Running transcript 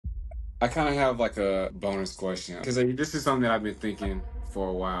I kind of have like a bonus question because this is something that I've been thinking for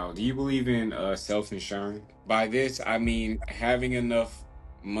a while. Do you believe in self-insuring? By this, I mean having enough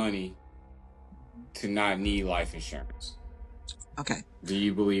money to not need life insurance. Okay, Do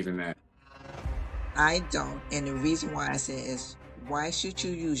you believe in that? I don't. And the reason why I say is why should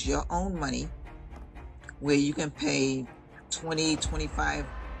you use your own money where you can pay 20, 25,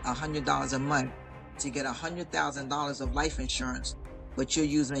 $100 a month to get $100,000 of life insurance, but you're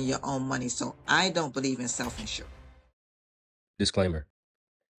using your own money. So I don't believe in self-insurance. Disclaimer: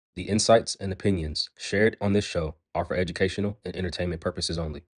 the insights and opinions shared on this show are for educational and entertainment purposes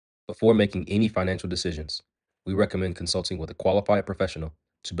only. Before making any financial decisions, we recommend consulting with a qualified professional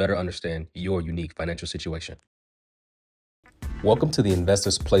to better understand your unique financial situation. Welcome to the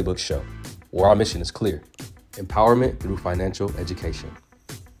Investors Playbook Show, where our mission is clear: empowerment through financial education.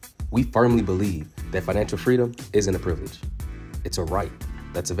 We firmly believe that financial freedom isn't a privilege, it's a right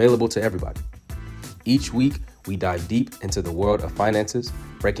that's available to everybody. Each week, we dive deep into the world of finances,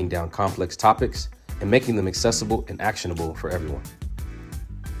 breaking down complex topics and making them accessible and actionable for everyone.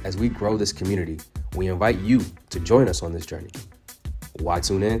 As we grow this community, we invite you to join us on this journey. Why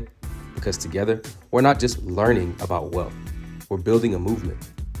tune in? Because together, we're not just learning about wealth, we're building a movement,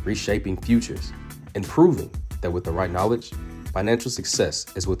 reshaping futures, and proving that with the right knowledge, financial success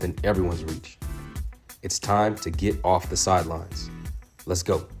is within everyone's reach. It's time to get off the sidelines. Let's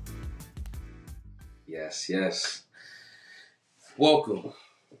go. Yes. Welcome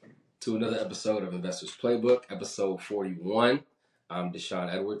to another episode of Investors Playbook, episode 41. I'm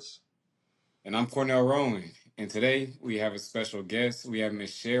Deshaun Edwards. And I'm Cornell Rowan. And today we have a special guest. We have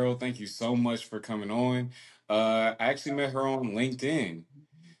Miss Cheryl. Thank you so much for coming on. I actually met her on LinkedIn.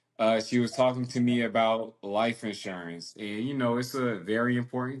 She was talking to me about life insurance. And, it's a very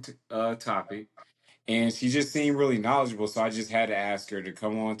important topic. And she just seemed really knowledgeable. So I just had to ask her to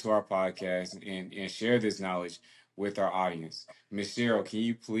come on to our podcast and share this knowledge with our audience. Miss Cheryl, can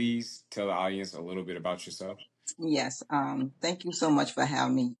you please tell the audience a little bit about yourself? Yes, thank you so much for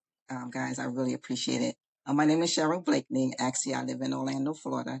having me, guys. I really appreciate it. My name is Cheryl Blakeney. Actually, I live in Orlando,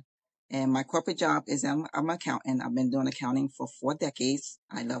 Florida, and my corporate job is I'm an accountant. I've been doing accounting for 4 decades.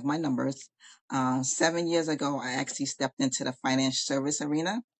 I love my numbers. 7 years ago, I actually stepped into the financial service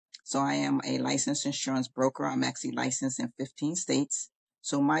arena. So I am a licensed insurance broker. I'm actually licensed in 15 states.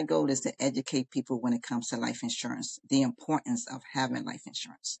 So my goal is to educate people when it comes to life insurance, the importance of having life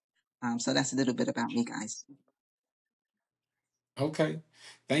insurance. So that's a little bit about me, guys. Okay.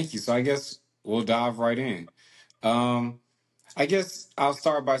 Thank you. So I guess we'll dive right in. Um, I guess I'll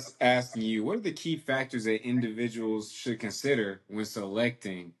start by asking you, what are the key factors that individuals should consider when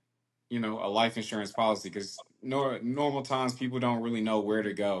selecting, a life insurance policy? Because normal times people don't really know where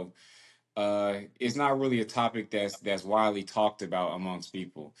to go. It's not really a topic that's widely talked about amongst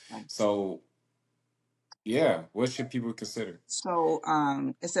people. So yeah, what should people consider? So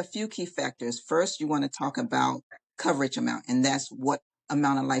it's a few key factors. First, you want to talk about coverage amount, and that's what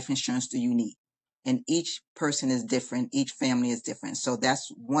amount of life insurance do you need. And each person is different, each family is different. So that's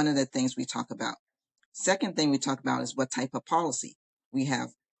one of the things we talk about. Second thing we talk about is what type of policy. We have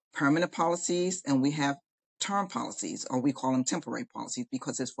permanent policies and we have term policies, or we call them temporary policies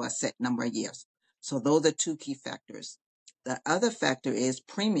because it's for a set number of years. So those are two key factors. The other factor is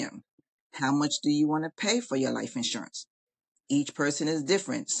premium. How much do you want to pay for your life insurance? Each person is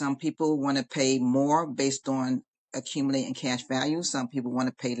different. Some people want to pay more based on accumulating cash value. Some people want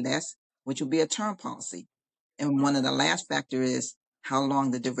to pay less, which will be a term policy. And one of the last factor is how long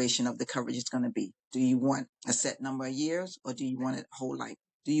the duration of the coverage is going to be. Do you want a set number of years or do you want it whole life?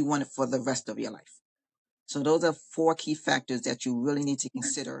 Do you want it for the rest of your life? So those are four key factors that you really need to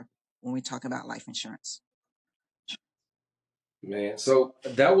consider when we talk about life insurance. Man, so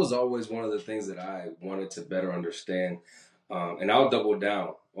that was always one of the things that I wanted to better understand. And I'll double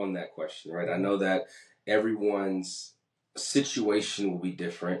down on that question, right? I know that everyone's situation will be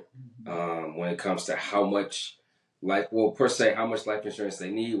different when it comes to how much per se, how much life insurance they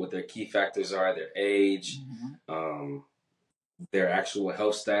need, what their key factors are, their age, um, their actual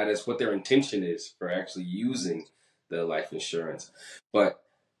health status, what their intention is for actually using the life insurance. But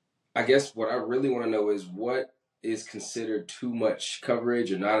I guess what I really want to know is what is considered too much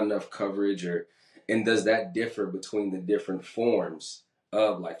coverage or not enough coverage, and does that differ between the different forms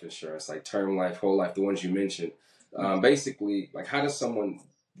of life insurance, like term life, whole life, the ones you mentioned? Basically, like how does someone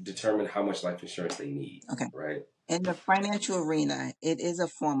determine how much life insurance they need, Okay. right? In the financial arena, it is a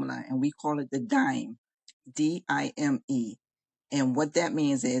formula and we call it the DIME, DIME. And what that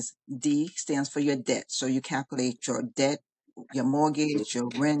means is D stands for your debt. So you calculate your debt, your mortgage, your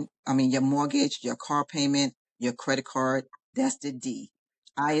rent, your mortgage, your car payment, your credit card. That's the D.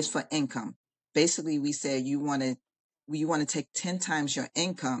 I is for income. Basically, we said you want to take 10 times your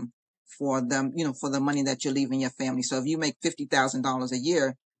income for them, for the money that you're leaving your family. So if you make $50,000 a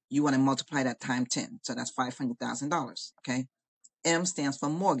year, you want to multiply that time 10. So that's $500,000. Okay. M stands for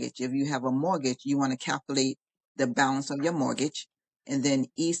mortgage. If you have a mortgage, you want to calculate the balance of your mortgage. And then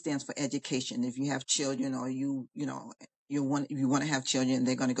E stands for education. If you have children or you want to have children,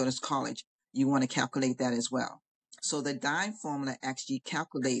 they're going to go to college, you want to calculate that as well. So the dime formula actually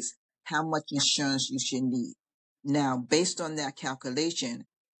calculates how much insurance you should need. Now, based on that calculation,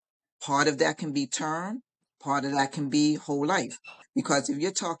 part of that can be term, part of that can be whole life. Because if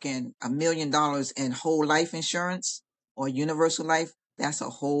you're talking $1 million in whole life insurance or universal life, that's a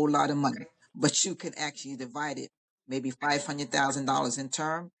whole lot of money. But you could actually divide it, maybe $500,000 in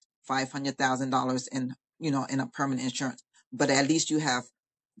term, $500,000 in a permanent insurance. But at least you have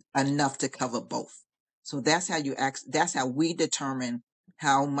enough to cover both. So that's how we determine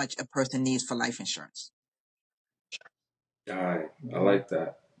how much a person needs for life insurance. All right, I Mm-hmm. like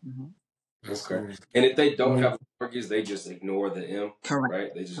that. Mm-hmm. That's Okay. cool. And if they don't When, have a mortgage, they just ignore the M, Correct.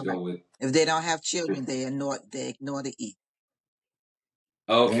 right? They just go Correct. with. If they don't have children, they ignore the E.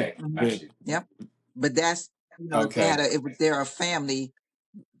 that, Okay, Hmm. got that, you. Yep. But that's okay. if they're a family,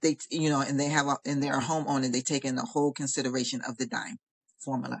 and they have and they're a homeowner, they take in the whole consideration of the dime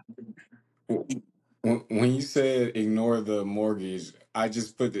formula. When you said ignore the mortgage, I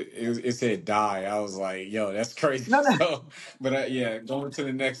just put it said die. I was like, yo, that's crazy. No, no, So, but yeah, going to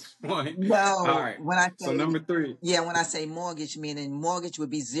the next point. All no. right. When I So say number three. when I say mortgage, meaning mortgage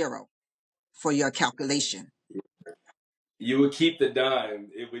would be zero for your calculation. You would keep the dime.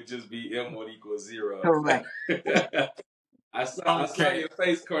 It would just be M would equal 0. Correct. I saw Okay. your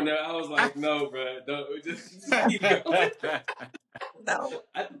face, Cornell. I was like, no, bro, don't just keep going. No.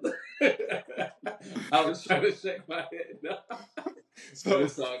 I, I was trying to shake my head, no. But So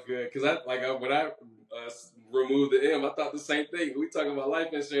it's all good because when I removed the M, I thought the same thing. We talking about life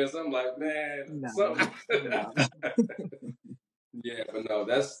insurance. I'm like, man, No. something. No. Yeah, but no,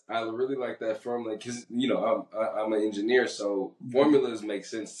 I really like that formula because I'm an engineer, so Mhm. formulas make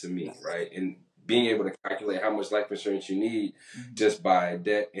sense to me, Yes. right? And being able to calculate how much life insurance you need Mhm. just by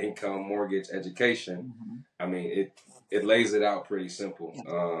debt, income, mortgage, education. Mhm. I mean, it lays it out pretty simple. Yes.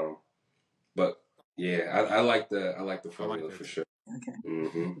 But yeah, I like the I like formula that for too. sure. Okay.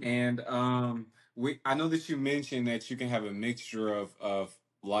 Hmm. And I know that you mentioned that you can have a mixture of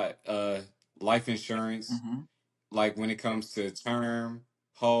life insurance, Mhm. like when it comes to term,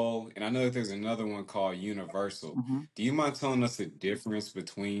 whole, and I know that there's another one called universal. Mhm. Do you mind telling us the difference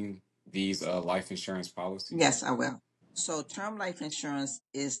between these life insurance policies? Yes, I will. So, term life insurance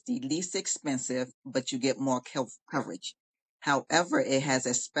is the least expensive, but you get more coverage. However, it has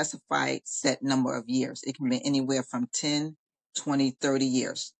a specified set number of years. It can be anywhere from 10, 20, 30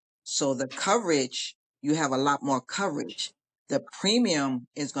 years. So, the coverage, you have a lot more coverage. The premium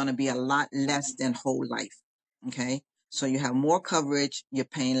is going to be a lot less than whole life. Okay. So, you have more coverage, you're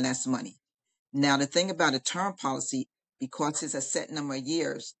paying less money. Now, the thing about a term policy, because it's a set number of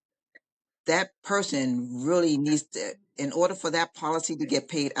years, that person really needs to, in order for that policy to get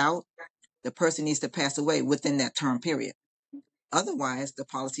paid out, the person needs to pass away within that term period. Otherwise, the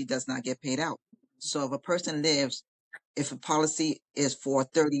policy does not get paid out. So if a person lives, if a policy is for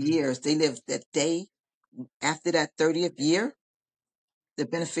 30 years, they live that day after that 30th year, the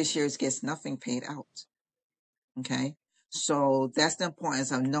beneficiaries gets nothing paid out. Okay. So that's the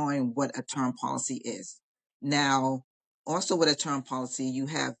importance of knowing what a term policy is. Now, also with a term policy,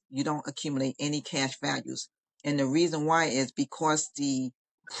 you don't accumulate any cash values. And the reason why is because the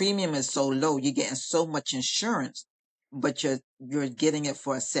premium is so low, you're getting so much insurance, but you're getting it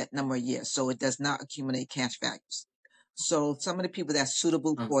for a set number of years. So it does not accumulate cash values. So some of the people that's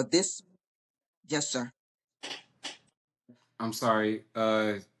suitable Um, for this, yes, sir. I'm sorry.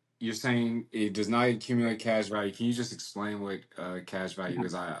 You're saying it does not accumulate cash value. Can you just explain what cash value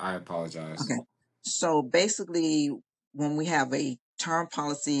is? I apologize. Okay. So basically, when we have a term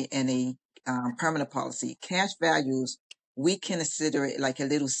policy and a permanent policy, cash values, we can consider it like a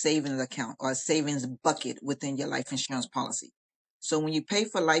little savings account or a savings bucket within your life insurance policy. So when you pay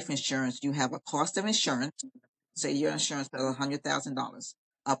for life insurance, you have a cost of insurance. Say your insurance is $100,000.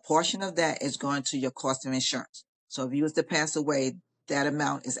 A portion of that is going to your cost of insurance. So if you was to pass away, that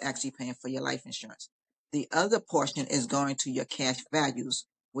amount is actually paying for your life insurance. The other portion is going to your cash values,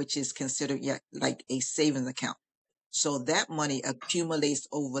 which is considered like a savings account. So that money accumulates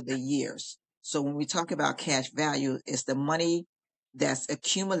over the years. So when we talk about cash value, it's the money that's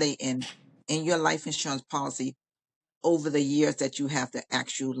accumulating in your life insurance policy over the years that you have the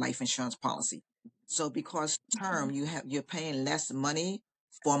actual life insurance policy. So because term, you're paying less money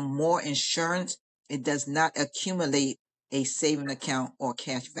for more insurance, it does not accumulate a saving account or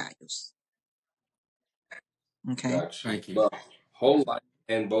cash values. Okay. Got you. Thank you. But whole life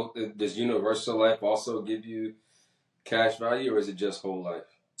and both, does universal life also give you cash value, or is it just whole life?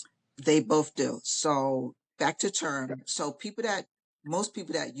 They both do. So back to term. So most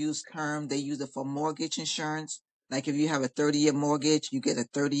people that use term, they use it for mortgage insurance. Like if you have a 30-year mortgage, you get a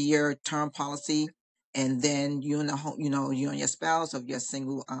 30-year term policy. And then you and the home, you and your spouse, or if you're a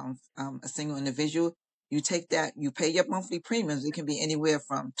single individual, you take that, you pay your monthly premiums. It can be anywhere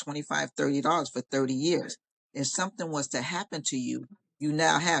from $25, $30 for 30 years. If something was to happen to you, you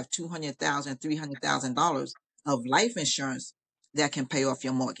now have $200,000, $300,000 of life insurance that can pay off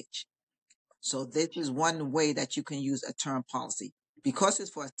your mortgage. So this is one way that you can use a term policy because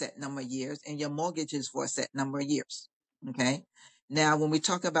it's for a set number of years and your mortgage is for a set number of years. Okay. Now, when we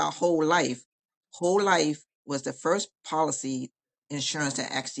talk about whole life was the first policy insurance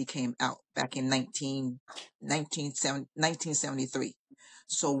that actually came out back in 1973.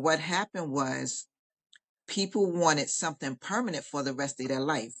 So what happened was people wanted something permanent for the rest of their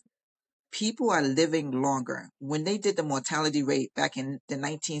life. People are living longer. When they did the mortality rate back in the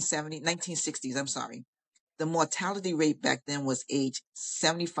 1960s, I'm sorry, the mortality rate back then was age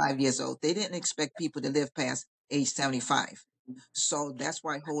 75 years old. They didn't expect people to live past age 75. So that's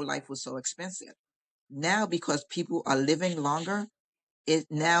why whole life was so expensive. Now, because people are living longer, it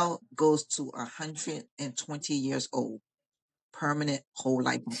now goes to 120 years old, permanent whole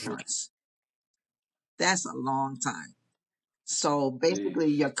life insurance. That's a long time. So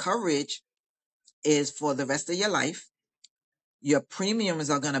basically, Jeez. your coverage is for the rest of your life. Your premiums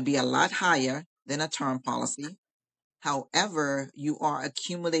are going to be a lot higher than a term policy. However, you are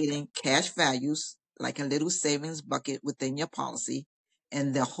accumulating cash values like a little savings bucket within your policy,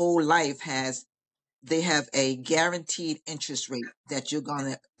 and the whole life they have a guaranteed interest rate that you're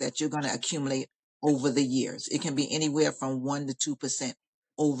gonna accumulate over the years. It can be anywhere from 1 to 2%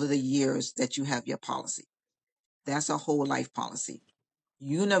 over the years that you have your policy. That's a whole life policy.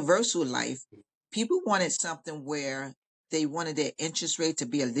 Universal life, people wanted something where they wanted their interest rate to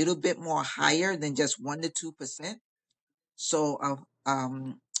be a little bit more higher than just 1 to 2%. So,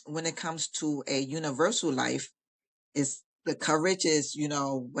 when it comes to a universal life, is the coverage is,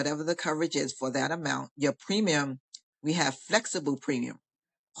 whatever the coverage is for that amount. Your premium, we have flexible premium.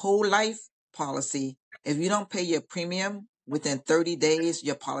 Whole life policy, if you don't pay your premium within 30 days,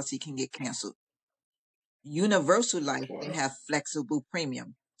 your policy can get canceled. Universal life, Wow. they have flexible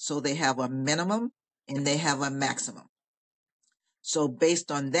premium. So they have a minimum and they have a maximum. So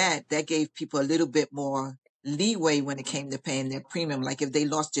based on that, that gave people a little bit more leeway when it came to paying their premium. Like if they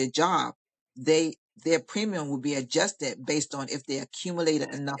lost their job, their premium would be adjusted based on if they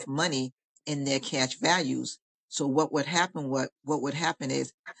accumulated enough money in their cash values. So what would happen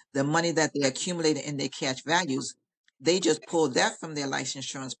is the money that they accumulated in their cash values, they just pulled that from their life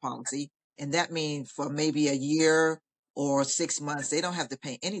insurance policy. And that means for maybe a year or 6 months, they don't have to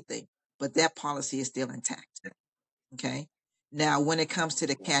pay anything, but that policy is still intact. Okay. Now, when it comes to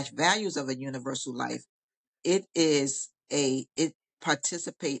the cash values of a universal life, it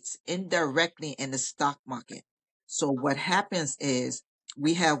participates indirectly in the stock market. So what happens is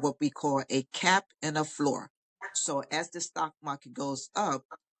we have what we call a cap and a floor. So as the stock market goes up,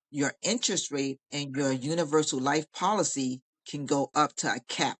 your interest rate and your universal life policy can go up to a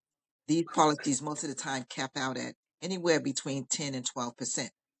cap. These policies most of the time cap out at anywhere between 10 and 12%.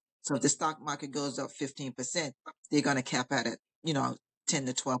 So if the stock market goes up 15%, they're going to cap out at, 10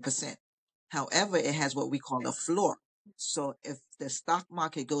 to 12%. However, it has what we call a floor. So if the stock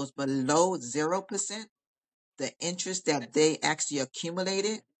market goes below 0%, the interest that they actually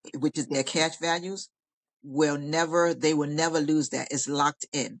accumulated, which is their cash values, they will never lose that. It's locked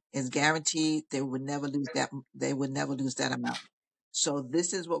in. It's guaranteed. They will never lose that. They will never lose that amount. So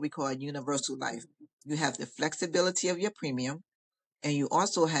this is what we call a universal life. You have the flexibility of your premium, and you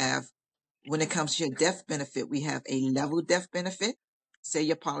also have, when it comes to your death benefit, we have a level death benefit. Say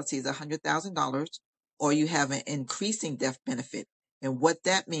your policy is $100,000, or you have an increasing death benefit. And what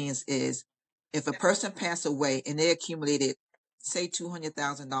that means is if a person passed away and they accumulated, say,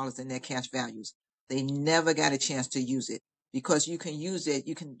 $200,000 in their cash values, they never got a chance to use it because you can use it.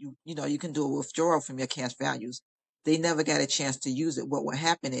 You can do a withdrawal from your cash values. They never got a chance to use it. What will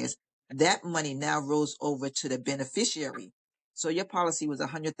happen is that money now rolls over to the beneficiary. So your policy was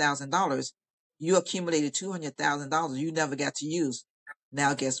 $100,000. You accumulated $200,000 you never got to use.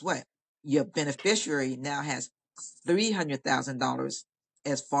 Now, guess what? Your beneficiary now has $300,000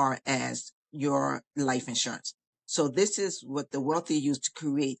 as far as your life insurance. So this is what the wealthy use to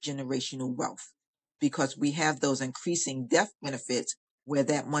create generational wealth because we have those increasing death benefits where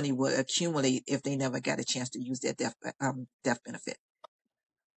that money will accumulate if they never got a chance to use their death benefit.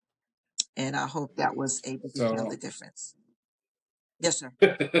 And I hope that was able to tell the So difference. Yes, sir.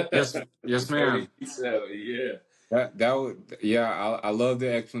 yes, Very ma'am. so, yeah. That would, yeah, I love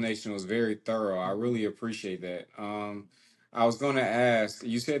the explanation. It was very thorough. I really appreciate that. I was going to ask,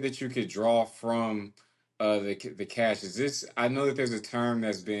 you said that you could draw from the cash. Is this, I know that there's a term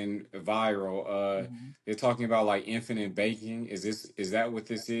that's been viral. Mhm. They're talking about like infinite banking. Is that what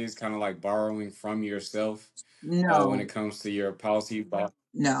this is? Kind of like borrowing from yourself when it No, comes to your policy?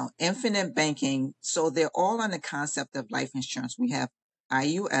 no, infinite banking. So they're all on the concept of life insurance. We have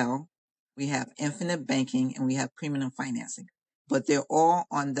IUL, we have infinite banking, and we have premium financing. But they're all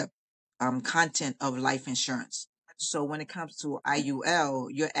on the content of life insurance. So when it comes to IUL,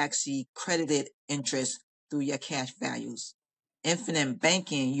 you're actually credited interest through your cash values. Infinite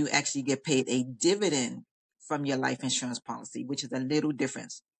banking, you actually get paid a dividend from your life insurance policy, which is a little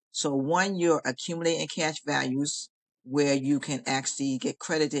difference. So one, you're accumulating cash values where you can actually get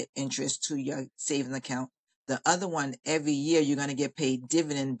credited interest to your savings account. The other one, every year you're going to get paid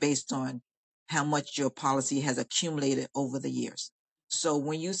dividend based on how much your policy has accumulated over the years. So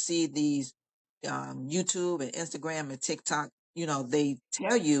when you see these YouTube and Instagram and TikTok, they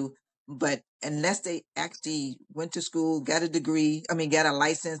tell you, but unless they actually went to school, got a degree, got a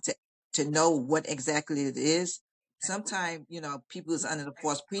license to know what exactly it is, sometimes, people is under the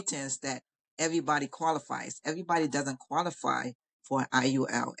false pretense that everybody qualifies. Everybody doesn't qualify for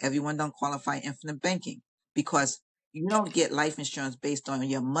IUL. Everyone don't qualify infinite banking because you don't get life insurance based on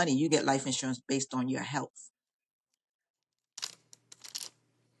your money. You get life insurance based on your health.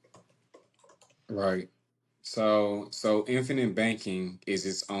 Right. So infinite banking is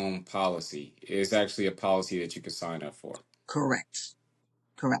its own policy. It's actually a policy that you can sign up for. Correct.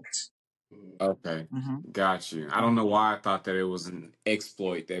 Correct. Okay, Hmm. got you. I don't know why I thought that it was an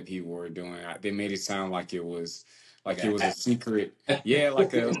exploit that people were doing. They made it sound Like like it was a a secret. hack. Yeah,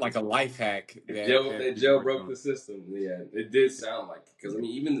 like a life hack that people Joe were broke the doing. system. Yeah, it did sound like it. Because, I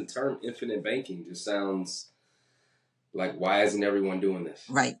mean, even the term infinite banking just sounds like, why isn't everyone doing this?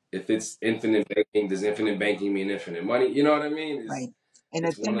 Right. If it's infinite banking, does infinite banking mean infinite money? You know what I mean? Right. And the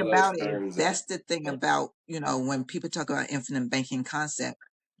It's one thing of those about it, terms that, that's the thing about, when people talk about infinite banking concept,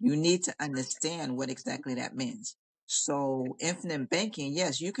 you need to understand what exactly that means. So infinite banking,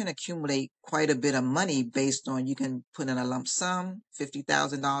 yes, you can accumulate quite a bit of money based on you can put in a lump sum,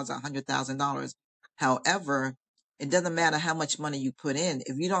 $50,000, $100,000. However, it doesn't matter how much money you put in.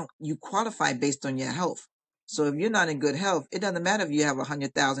 If you don't, you qualify based on your health. So if you're not in good health, it doesn't matter if you have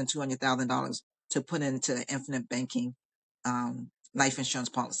 $100,000, $200,000 to put into infinite banking life insurance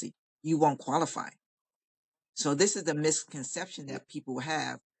policy. You won't qualify. So this is the misconception that people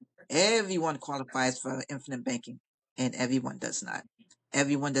have. Everyone qualifies for infinite banking, and everyone does not.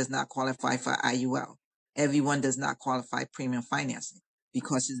 Everyone does not qualify for IUL. Everyone does not qualify premium financing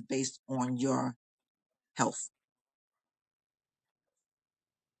because it's based on your health.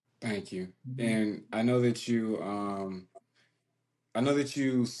 Thank you. Mhm. And I know that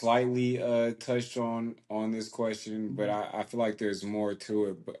you slightly touched on this question, but Mhm. I feel like there's more to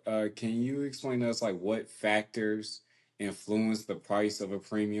it. But can you explain to us like what factors influence the price of a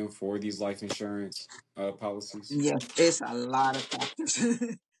premium for these life insurance policies? Yes, it's a lot of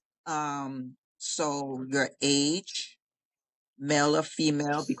factors. So your age, male or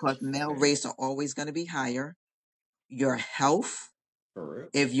female, because male Okay, rates are always going to be higher. Your health, for real.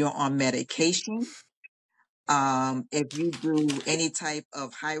 if you're on medication, if you do any type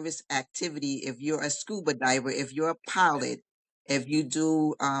of high risk activity, if you're a scuba diver, if you're a pilot, if you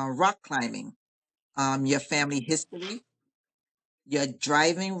do rock climbing, your family history, your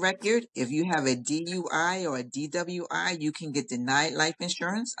driving record, if you have a DUI or a DWI, you can get denied life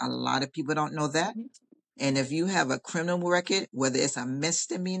insurance. A lot of people don't know that. And if you have a criminal record, whether it's a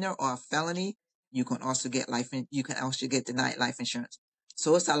misdemeanor or a felony, you can also get denied life insurance.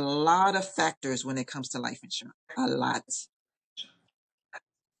 So it's a lot of factors when it comes to life insurance. A lot.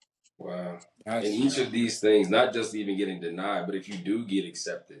 wow. And Got you. each of these things, not just even getting denied, but if you do get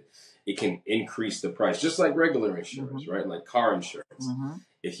accepted, it can increase the price, just like regular insurance, Hmm. right? Like car insurance. Hmm.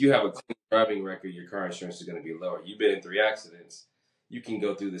 If you have a clean driving record, your car insurance is going to be lower. You've been in 3 accidents, you can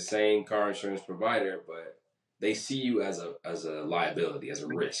go through the same car insurance provider, but they see you as a liability, as a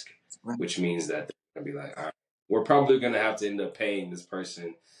Right. risk, Right. which means that they're going to be like, all right, we're probably going to have to end up paying this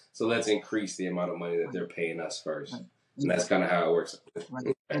person, so let's increase the amount of money that Right. they're paying us first. Right. And And, that's kind of how it works. right.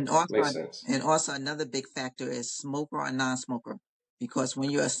 Okay, And also, makes sense. another big factor is smoker or non-smoker, because when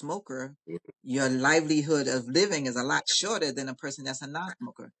you're a smoker, your livelihood of living is a lot shorter than a person that's a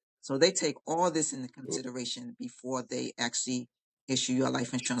non-smoker. So they take all this into consideration before they actually issue your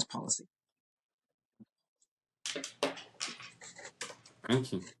life insurance policy.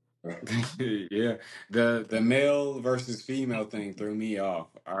 Thank you. Yeah, the male versus female thing threw me off.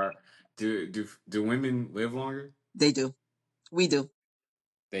 Do women live longer? They do. We do.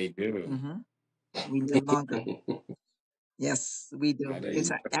 They do. Hmm. We live longer. Yes, we do. That It's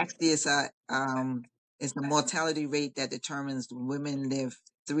is. actually it's the mortality rate that determines women live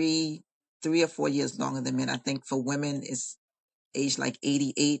three or 4 years longer than men. I think for women it's age like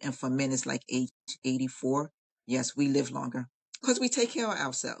 88, and for men it's like age 84. Yes, we live longer because we take care of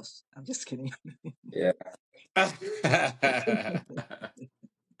ourselves. I'm just kidding. Yeah.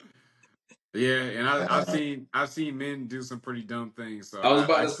 Yeah, and I've Uh, seen men do some pretty dumb things. So I was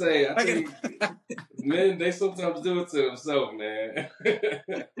about to say, I I can. think men they sometimes do it to themselves, man.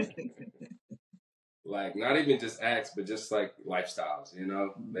 Like not even just acts, but just like lifestyles. You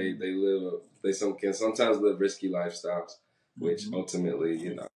know, Mhm. they some can sometimes live risky lifestyles, which Mhm.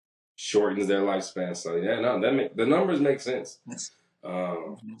 ultimately shortens their lifespan. So yeah, no, the numbers make sense. Yes.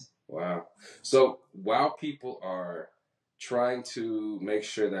 Um, Mhm. wow. So while people are trying to make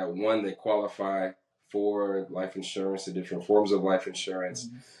sure that one they qualify for life insurance, the different forms of life insurance,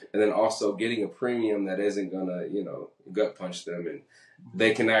 Mhm. and then also getting a premium that isn't gonna gut punch them and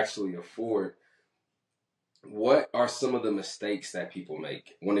they can actually afford, what are some of the mistakes that people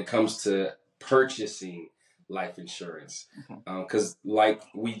make when it comes to purchasing life insurance? Okay. Because, like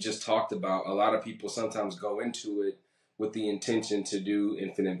we just talked about, a lot of people sometimes go into it with the intention to do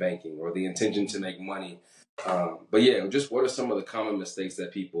infinite banking or the intention to make money. But yeah, just what are some of the common mistakes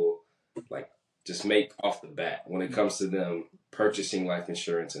that people like just make off the bat when it comes to them purchasing life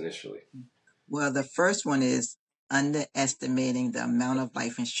insurance initially? Well, the first one is underestimating the amount of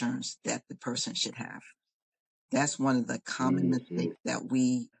life insurance that the person should have. That's one of the common Mm-hmm. mistakes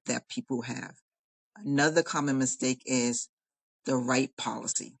that people have. Another common mistake is the right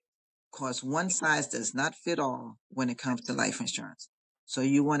policy. Because one size does not fit all when it comes to life insurance. So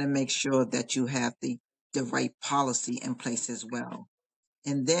you want to make sure that you have the right policy in place as well.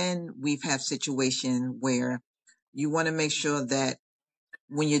 And then we've had situation where you want to make sure that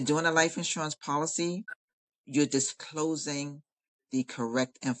when you're doing a life insurance policy, you're disclosing the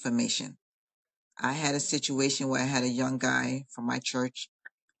correct information. I had a situation where I had a young guy from my church,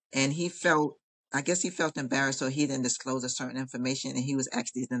 and I guess he felt embarrassed, so he didn't disclose a certain information, and he was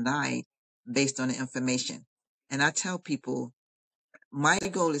actually denied based on the information. And I tell people, my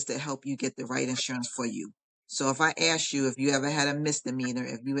goal is to help you get the right insurance for you. So if I ask you if you ever had a misdemeanor,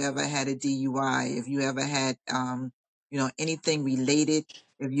 if you ever had a DUI, if you ever had, anything related,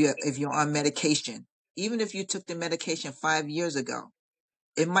 if you're on medication, even if you took the medication 5 years ago,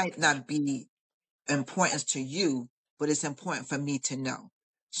 it might not be importance to you, but it's important for me to know.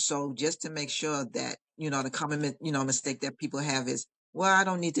 So just to make sure that, the common, mistake that people have is, well, I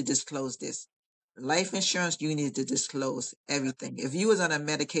don't need to disclose this. Life insurance, you need to disclose everything. If you was on a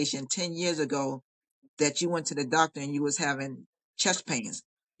medication 10 years ago that you went to the doctor and you was having chest pains,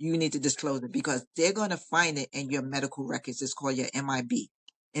 you need to disclose it because they're going to find it in your medical records. It's called your MIB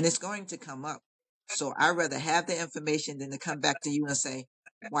and it's going to come up. So I'd rather have the information than to come back to you and say,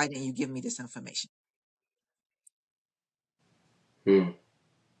 why didn't you give me this information? Hmm.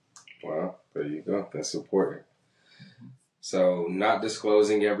 Well, there you go. That's important. So not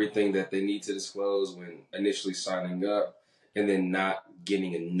disclosing everything that they need to disclose when initially signing up, and then not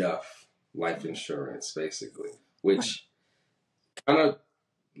getting enough life insurance, basically, Right. which kind of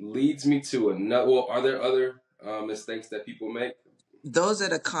leads me to another. Well, are there other mistakes that people make? Those are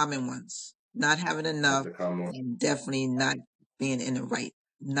the common ones. Not having That's enough the common one. and definitely not being in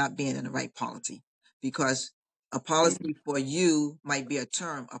the right policy. Because a policy for you might be a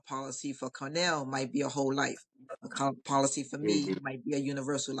term, a policy for Cornell might be a whole life. Policy for me Mm-hmm. might be a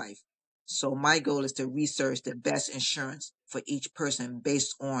universal life. So my goal is to research the best insurance for each person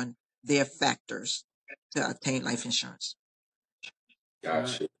based on their factors to obtain life insurance. And I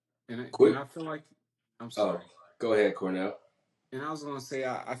Gotcha. and Quick. I feel like I'm Oh, sorry. go ahead, Cornell. And I was gonna say,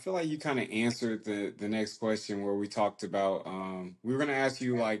 I feel like you kind of answered the next question where we talked about we were gonna ask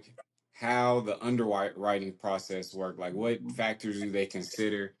you like how the underwriting process worked, like what factors do they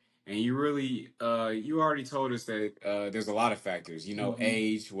consider, and you really you already told us that there's a lot of factors, Hmm.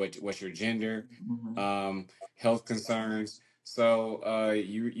 age, what's your gender, Hmm. um, health concerns. So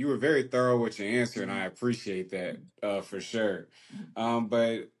you were very thorough with your answer, and I appreciate that for sure.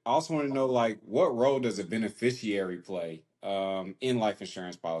 But I also want to know, like, what role does a beneficiary play in life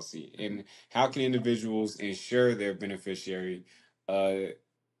insurance policy, and how can individuals ensure their beneficiary uh,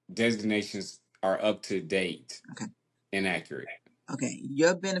 designations are up to date Okay. and accurate? Okay,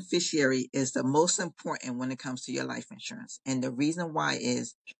 your beneficiary is the most important when it comes to your life insurance. And the reason why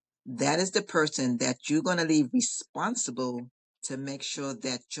is that is the person that you're going to leave responsible to make sure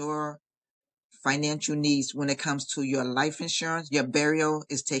that your financial needs when it comes to your life insurance, your burial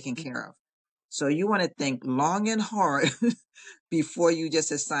is taken care of. So you want to think long and hard before you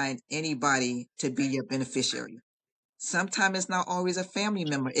just assign anybody to be your beneficiary. Sometimes it's not always a family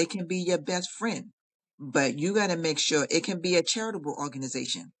member. It can be your best friend. But you got to make sure it can be a charitable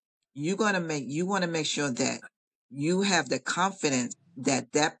organization. You want to make sure that you have the confidence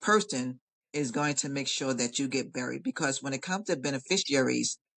that that person is going to make sure that you get buried. Because when it comes to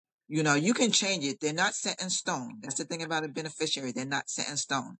beneficiaries, you can change it. They're not set in stone. That's the thing about a beneficiary. They're not set in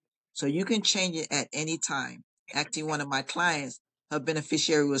stone. So you can change it at any time. Actually, one of my clients, her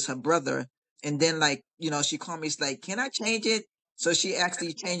beneficiary was her brother, and then, like, she called me. She's like, can I change it? So she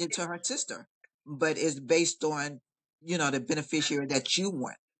actually changed it to her sister, but it's based on, the beneficiary that you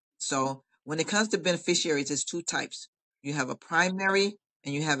want. So when it comes to beneficiaries, it's two types. You have a primary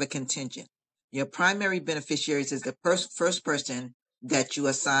and you have a contingent. Your primary beneficiaries is the first person that you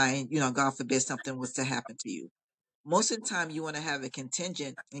assign, God forbid something was to happen to you. Most of the time you want to have a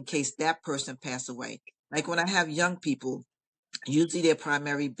contingent in case that person passed away. Like when I have young people, usually their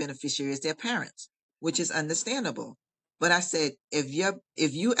primary beneficiary is their parents, which is understandable. But I said, if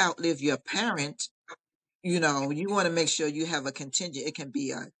you outlive your parent, you want to make sure you have a contingent. It can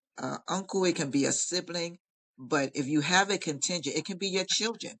be a uncle, it can be a sibling, but if you have a contingent, it can be your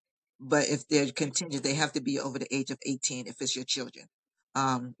children. But if they're contingent, they have to be over the age of 18 if it's your children.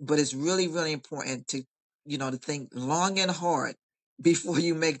 But it's really, really important to think long and hard before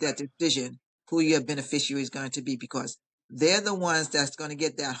you make that decision who your beneficiary is going to be, because they're the ones that's going to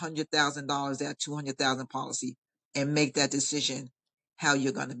get that $100,000, that 200,000 policy, and make that decision how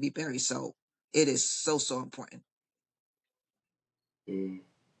you're going to be buried. So it is so, so important. Mm.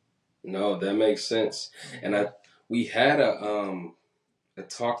 No, that makes sense. And Mhm. we had a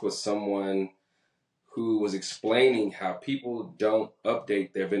talk with someone who was explaining how people don't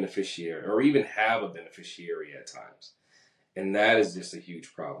update their beneficiary or even have a beneficiary at times. And that is just a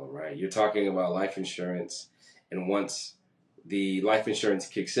huge problem, right? You're talking about life insurance, and once the life insurance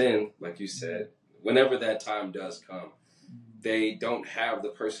kicks in, like you said, whenever that time does come, they don't have the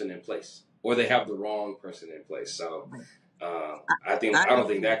person in place, or they have the wrong person in place. So Right. I I don't think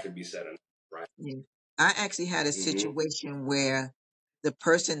actually, that could be said enough, right? yeah, I actually had a Mm-hmm. situation where the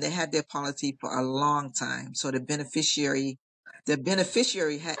person they had their policy for a long time, so the beneficiary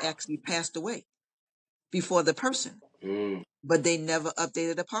had actually passed away before the person, Mm. but they never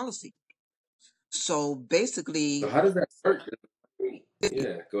updated the policy. So So basically, how does that work?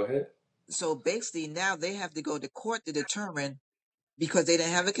 Yeah, go ahead. now they have to go to court to determine, because they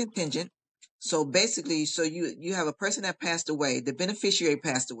didn't have a contingent. So basically, so you have a person that passed away, the beneficiary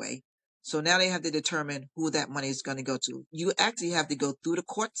passed away. So now they have to determine who that money is going to go to. You actually have to go through the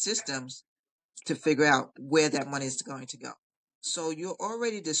court systems to figure out where that money is going to go. So you're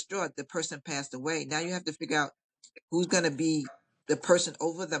already distraught. The person passed away. Now you have to figure out who's going to be the person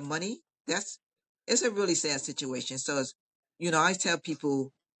over the money. It's a really sad situation. So I tell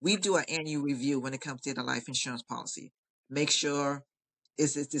people we do an annual review when it comes to the life insurance policy. Make sure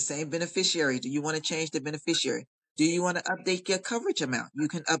is it the same beneficiary? Do you want to change the beneficiary? Do you want to update your coverage amount? You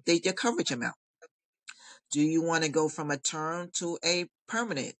can update your coverage amount. Do you want to go from a term to a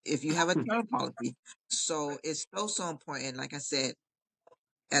permanent if you have a term policy? So it's so, so important. Like I said,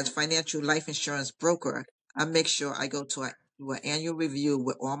 as financial life insurance broker, I make sure I go to an annual review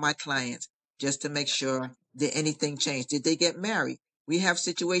with all my clients just to make sure did anything change? Did they get married? We have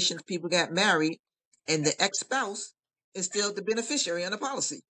situations people got married and the ex-spouse is still the beneficiary on the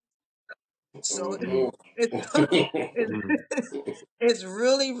policy. So Mm, it's it's, mm. it's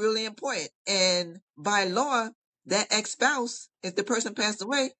really, really important. And by law, that ex-spouse, if the person passed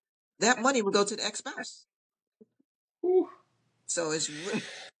away, that money would go to the ex-spouse. Whew. So it's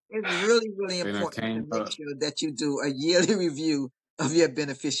really, really Then I important to came make up. sure that you do a yearly review of your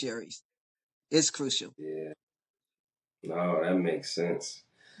beneficiaries. It's crucial. Yeah, no, that makes sense.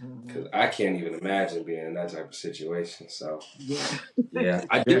 Because Hmm. I can't even imagine being in that type of situation. So, Yeah. yeah,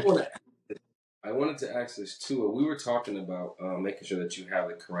 I Yeah. did want to. I wanted to ask this too. We were talking about making sure that you have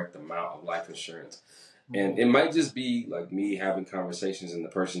the correct amount of life insurance, and Mhm. it might just be like me having conversations, and the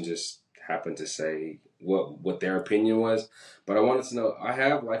person just happened to say what their opinion was. But I wanted to know. I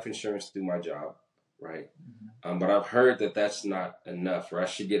have life insurance through my job, right? Mhm. But I've heard that that's not enough, or I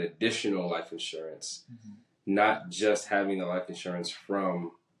should get additional life insurance, Mhm. not just having the life insurance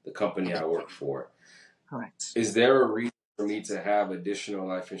from the company I work for. Correct. Is there a reason for me to have additional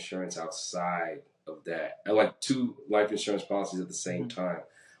life insurance outside of that? I like two life insurance policies at the same Mhm. time,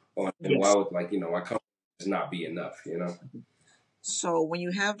 and why Yes. would my company just not be enough? So when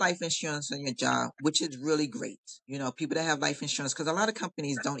you have life insurance on your job, which is really great, people that have life insurance, because a lot of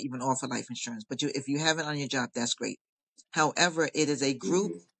companies don't even offer life insurance, but if you have it on your job, that's great. However, it is a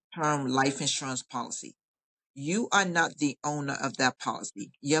group Hmm. term life insurance policy. You are not the owner of that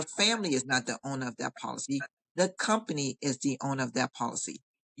policy. Your family is not the owner of that policy. The company is the owner of that policy.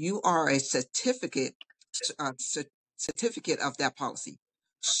 You are a certificate of that policy.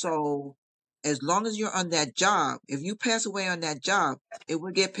 So as long as you're on that job, if you pass away on that job, it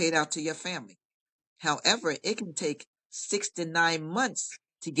will get paid out to your family. However, it can take 6 to 9 months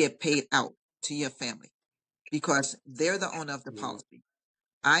to get paid out to your family because they're the owner of the policy.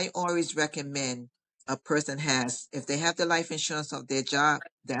 I always recommend a person has, if they have the life insurance of their job,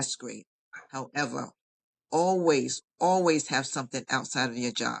 that's great. However, always have something outside of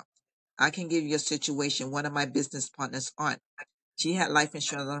your job. I can give you a situation. One of my business partners' aunt, she had life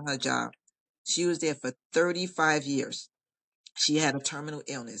insurance on her job. She was there for 35 years. She had a terminal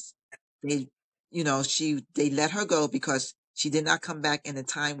illness. They, they let her go because she did not come back in the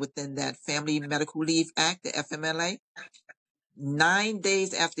time within that Family Medical Leave Act, the FMLA. 9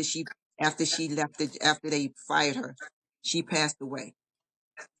 days after she left after they fired her, she passed away.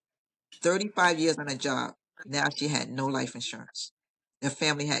 35 years on a job. Now she had no life insurance. The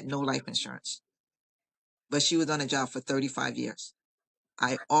family had no life insurance, but she was on a job for 35 years.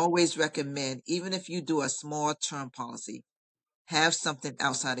 I always recommend, even if you do a small term policy, have something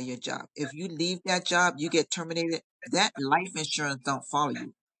outside of your job. If you leave that job, you get terminated, that life insurance don't follow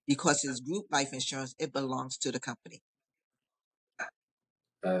you because it's group life insurance. It belongs to the company.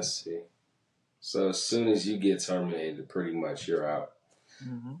 I see. So as soon as you get terminated, pretty much you're out,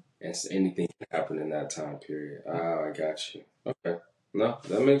 Hmm. and anything can happen in that time period. Ah, I got you. Okay, no,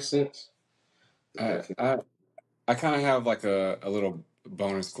 that makes sense. I Definitely. I I kind of have like a little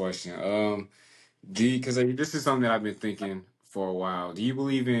bonus question. Because this is something that I've been thinking for a while. Do you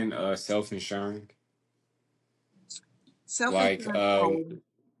believe in self-insuring? Like Self-insurance. Oh,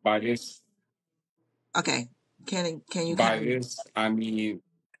 by this okay. Can you kind by of? this I mean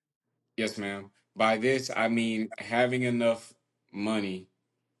yes, ma'am. By this I mean having enough money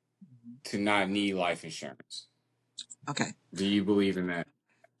to not need life insurance. Okay. Do you believe in that?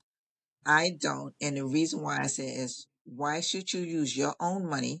 I don't, and the reason why I say is, why should you use your own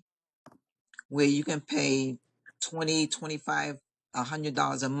money where you can pay 20, 25,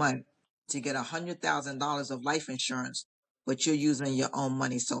 $100 a month to get $100,000 of life insurance, but you're using your own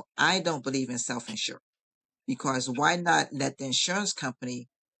money? So I don't believe in self-insure because why not let the insurance company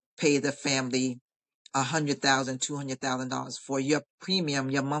pay the family $100,000, $200,000 for your premium,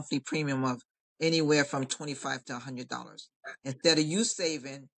 your monthly premium of anywhere from $25 to $100. Instead of you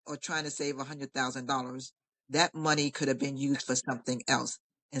saving or trying to save $100,000, that money could have been used for something else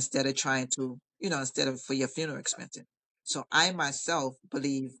instead of trying to, instead of for your funeral expenses. So I myself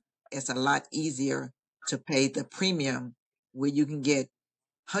believe it's a lot easier to pay the premium where you can get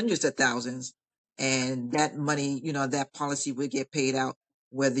hundreds of thousands and that money, that policy will get paid out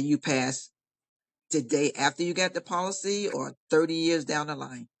whether you pass the day after you got the policy or 30 years down the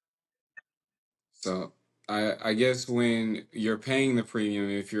line. So I guess when you're paying the premium,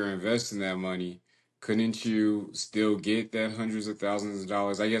 if you're investing that money, couldn't you still get that hundreds of thousands of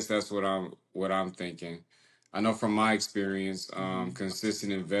dollars? I guess that's what I'm thinking. I know from my experience, Mhm.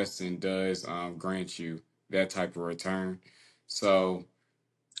 consistent investing does grant you that type of return. So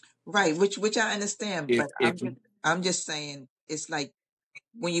Right, which I understand, but if I'm just saying it's like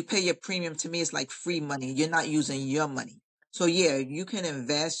when you pay your premium, to me it's like free money. You're not using your money. So yeah, you can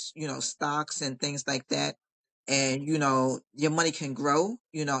invest, stocks and things like that, and your money can grow,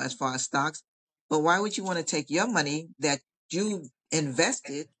 as far as stocks. But why would you want to take your money that you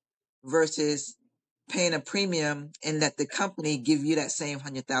invested versus paying a premium and let the company give you that same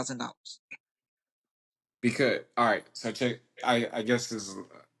 $100,000? Because all right, so check. I guess this is all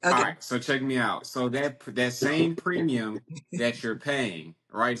Okay. right. So check me out. So that same premium that you're paying,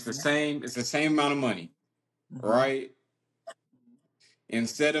 right? It's the same. It's the same amount of money, Hmm. right?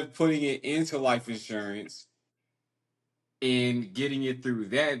 Instead of putting it into life insurance and getting it through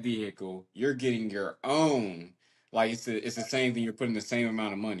that vehicle, you're getting your own. Like it's the same thing. You're putting the same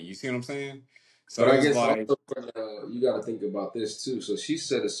amount of money. You see what I'm saying? But So I it's guess like also you got to think about this too. So she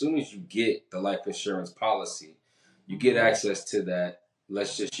said as soon as you get the life insurance policy, you get Hmm. access to that.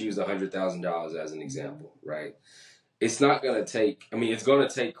 Let's just use $100,000 as an example, right? It's not going to take. I mean, it's going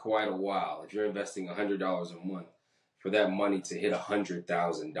to take quite a while if you're investing $100 a month for that money to hit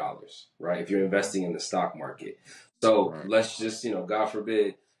 $100,000, right? If you're investing in the stock market. So right. let's just, God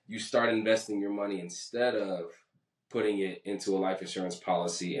forbid, you start investing your money instead of putting it into a life insurance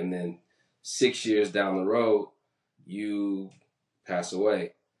policy, and then 6 years down the road, you pass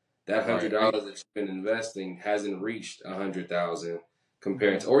away. That hundred Right. dollars that you've been investing hasn't reached 100,000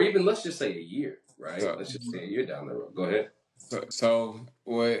 compared Mhm. to, or even let's just say a year, right? So, Let's just say a year down the road. Go ahead. so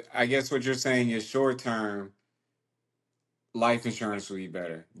what I guess what you're saying is short term life insurance would be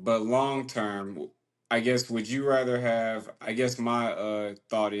better, but long term, I guess would you rather have? I guess my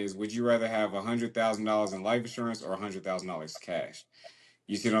thought is, would you rather have $100,000 in life insurance or $100,000 cash?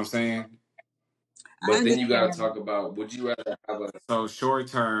 You see what I'm saying? I But then you got to understand. talk about, would you rather have a, So short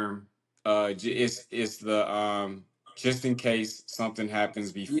term, it's the just in case something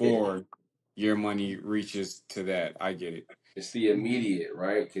happens yeah, before your money reaches to that. I get it. it's the immediate,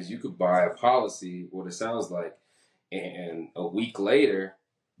 right? Because you could buy a policy, what it sounds like, and a week later,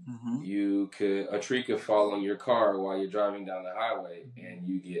 Mm-hmm. a tree could fall on your car while you're driving down the highway, and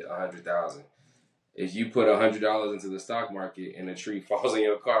you get 100,000. If you put $100 into the stock market and a tree falls on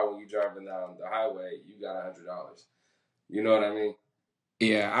your car when you're driving down the highway, you got $100. You know what I mean?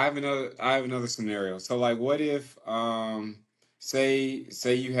 Yeah, I have another scenario. So like what if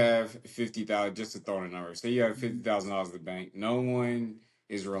say you have 50,000, just to throw in a number. Say you have $50,000 in the bank. No one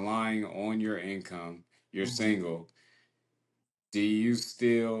is relying on your income. You're Mm-hmm. single. Do you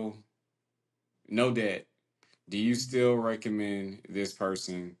still no debt? Do you still recommend this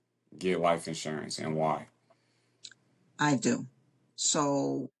person get life insurance and why? I do.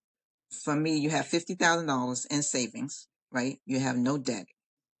 So for me, you have $50,000 in savings, right? You have no debt.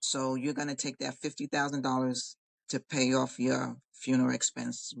 So you're going to take that $50,000 to pay off your funeral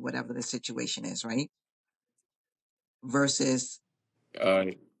expense, whatever the situation is, right? Versus Uh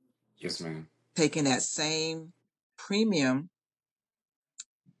yes, ma'am. taking that same premium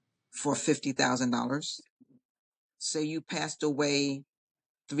for $50,000. Say you passed away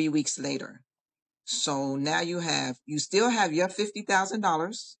 3 weeks later. So now you still have your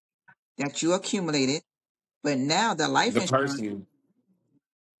 $50,000 that you accumulated, but now the life The insurance, person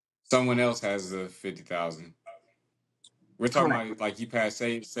someone else has the 50,000. We're talking correct. about like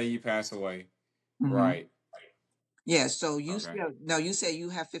say you pass away. Hmm. Right. Yeah. So you Okay. still, no, you say you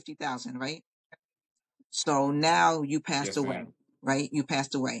have 50,000, right? So now you passed Yes, away, ma'am. right? You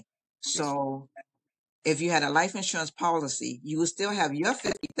passed away. Yes, ma'am. So if you had a life insurance policy, you would still have your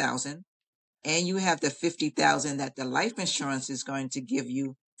 50,000 and you have the 50,000 that the life insurance is going to give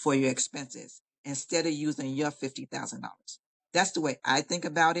you for your expenses instead of using your $50,000. That's the way I think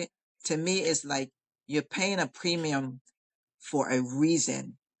about it. To me, it's like you're paying a premium for a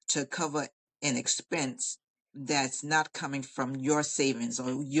reason to cover an expense that's not coming from your savings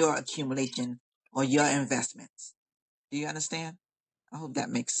or your accumulation or your investments. Do you understand? I hope that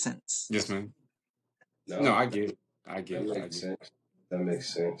makes sense. Yes, ma'am. No, No, I get it. I get that it. I makes get it. sense. That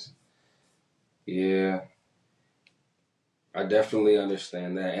makes sense. Yeah, I definitely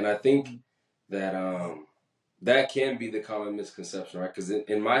understand that. And I think that that can be the common misconception, right? Because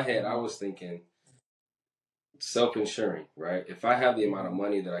in my head, I Mhm. was thinking self-insuring, right? If I have the amount of Mhm.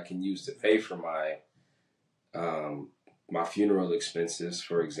 money that I can use to pay for um, my funeral expenses,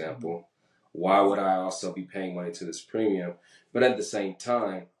 for Mhm. example, why would I also be paying money to this premium? But at the same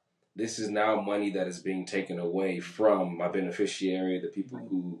time, this is now money that is being taken away from my beneficiary, the people Right.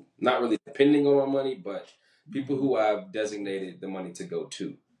 who not really depending on my money, but people Mhm. who I've designated the money to go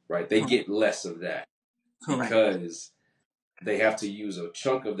to, right? They Correct. get less of that Correct. because they have to use a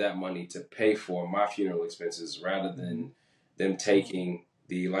chunk of that money to pay for my funeral expenses rather Mhm. than them taking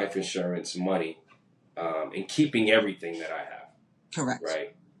the life insurance money and keeping everything that I have, Correct.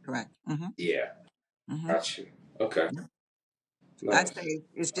 right? Correct. Hmm. Yeah, Hmm. got you. Okay, I'd nice. say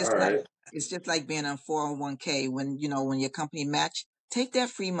All right. it's just like being on 401k when when your company match, take that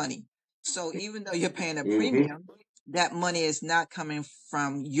free money. So even though you're paying a Mm-hmm. premium, that money is not coming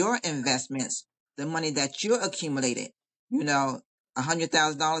from your investments, the money that you accumulated. You know,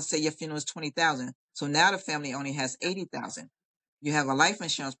 $100,000, say your funeral is 20,000. So now the family only has 80,000. You have a life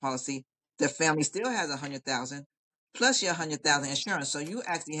insurance policy, the family still has 100,000 plus your 100,000 insurance. So you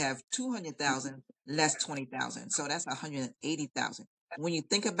actually have 200,000 less 20,000. So that's 180,000. When you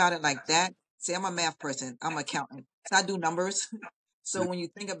think about it like that, say I'm a math person, I'm an accountant, so I do numbers. So when you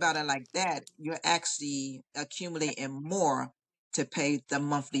think about it like that, you're actually accumulating more to pay the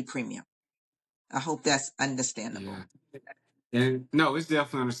monthly premium. I hope that's understandable. Yeah. And no, it's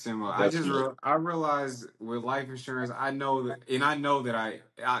definitely understandable. Definitely. I realize with life insurance, I know that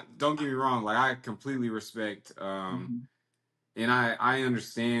I don't get me wrong, like I completely respect Hmm. and I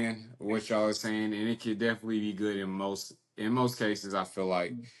understand what y'all are saying, and it could definitely be good in most cases. I feel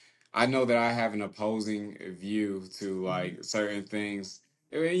like I know that I have an opposing view to Hmm. like certain things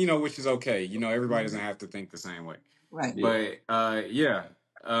which is okay. Everybody doesn't Mhm. have to think the same way. Right. Yeah. But yeah,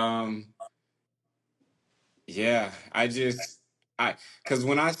 um, yeah. Because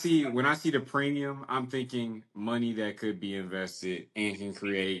when I see the premium, I'm thinking money that could be invested and can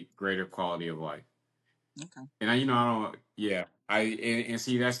create greater quality of life. Okay. And I don't, yeah, and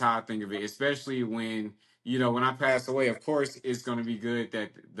see, that's how I think of it, especially when I pass away. Of course, it's going to be good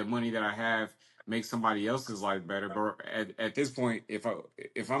that the money that I have makes somebody else's life better. But at this point, if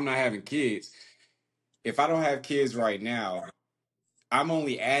I'm not having kids, if I don't have kids right now, I'm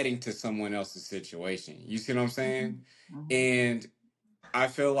only adding to someone else's situation. You see what I'm Mm-hmm. saying? Mm-hmm. And I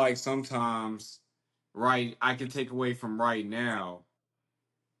feel like sometimes, right, I can take away from right now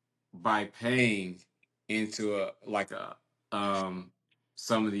by paying into um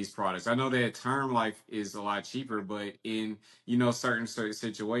some of these products. I know that term life is a lot cheaper, but in certain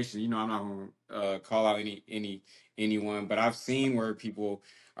situations, I'm not going to call out anyone, but I've seen where people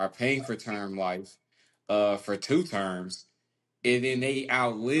are paying for term life for 2 terms, and then they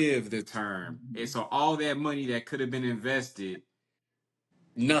outlive the term. And Mm-hmm. so all that money that could have been invested,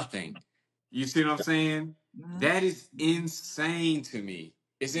 nothing. You see what I'm saying? That is Mm-hmm. insane to me.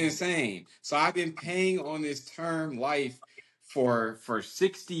 It's Yeah. insane. So I've been paying on this term life for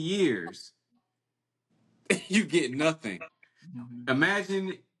 60 years. You get nothing. Mm-hmm.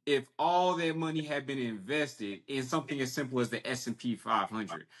 Imagine if all that money had been invested in something as simple as the S&P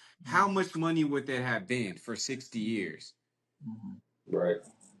 500. How much money would that have been for 60 years? Mm-hmm. Right.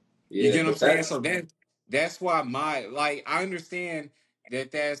 You Yeah, get what I'm but saying? So that's that's why I understand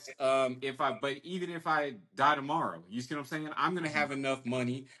that's if I but even if I die tomorrow, you see what I'm saying? I'm gonna have enough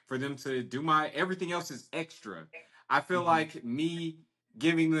money for them to do my everything else is extra. I feel Mm-hmm. like me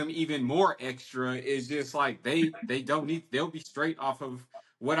giving them even more extra is just like they don't need they'll be straight off of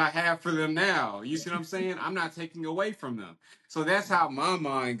what I have for them now. You see what I'm saying? I'm not taking away from them. So that's how my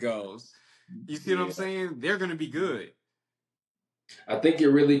mind goes. You see what I'm yeah. saying? They're gonna be good. I think it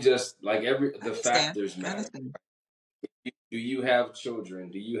really just like I the understand. factors I matter. understand. Do you have children?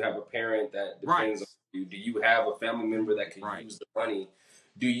 Do you have a parent that Right. depends on you? Do you have a family member that can Right. use the money?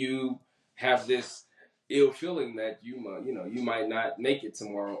 Do you have this ill feeling that you might not make it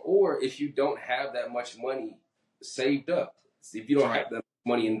tomorrow? Or if you don't have that much money saved up, if you don't Right. have that much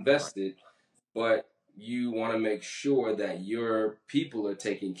money Mm-hmm. Right. invested, but you want to make sure that your people are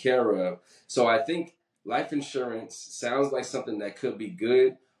taken care of. So I think life insurance sounds like something that could be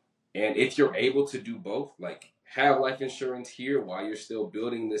good, and if you're able to do both, like have life insurance here while you're still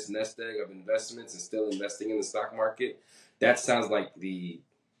building this nest egg of investments and still investing in the stock market, that sounds like the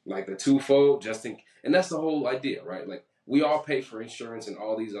twofold. And that's the whole idea, right? Like we all pay for insurance in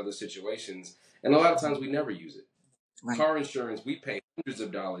all these other situations, and a lot of times we never use it. Right. Car insurance, we pay hundreds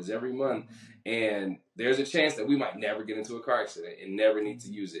of dollars every month, Mm-hmm. and there's a chance that we might never get into a car accident and never need to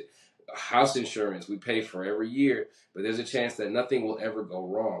use it. House insurance, we pay for every year, but there's a chance that nothing will ever go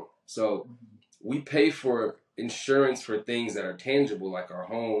wrong. So Mm-hmm. we pay for insurance for things that are tangible, like our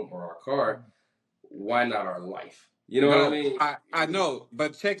home or our car. Why not our life? You know what I No, mean? I know,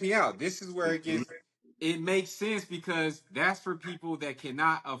 but check me out. This is where Mhm. it makes sense because that's for people that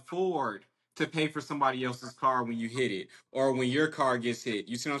cannot afford to pay for somebody else's car when you hit it or when your car gets hit.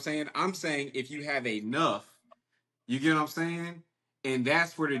 You see what I'm saying? I'm saying if you have enough, you get what I'm saying? And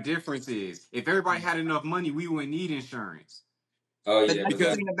that's where the difference is. If everybody had enough money, we wouldn't need insurance Oh But yeah, that's but the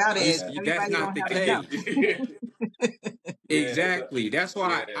because thing about it is that's everybody not don't the have enough. case. yeah, Exactly. That's yeah.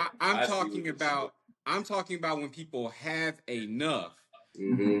 why I'm I see what talking you're saying. about. I'm talking about when people have enough.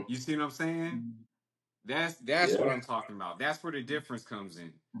 Mm-hmm. Hmm. You see what I'm saying? That's what Yeah, I'm talking about. That's where the difference comes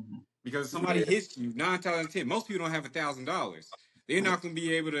in. Mm-hmm. Because if somebody yeah, hits you 9 times out of 10, most people don't have $1,000. They're Right. not going to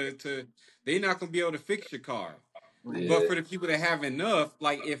be able to they're not going to be able to fix your car. Right. But yeah, for the people that have enough,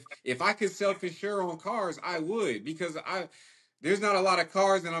 like if I could self insure on cars, I would because there's not a lot of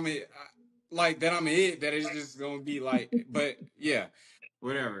cars that I'm it that is just going to be like. But yeah,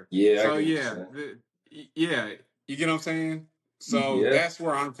 whatever. yeah. I So get what you're yeah, saying. yeah, you get what I'm saying. So Mm-hmm. Yeah, that's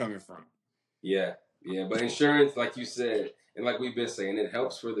where I'm coming from. yeah, yeah. But insurance, like you said, and like we've been saying, it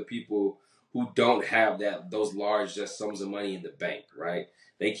helps for the people who don't have those large just sums of money in the bank, right?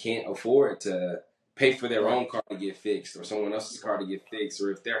 They can't afford to pay for their Right. own car to get fixed or someone else's car Right. to get fixed,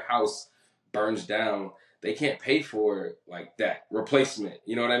 or if their house burns down, they can't pay for like that replacement.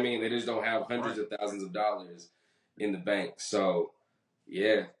 You know what I mean? They just don't have hundreds Right. of thousands of dollars in the bank. So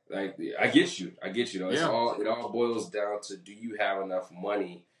yeah, like I get you. I get you though. Yeah. It all boils down to do you have enough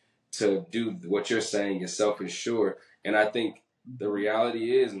money to do what you're saying is self insure. And I think the Mm-hmm.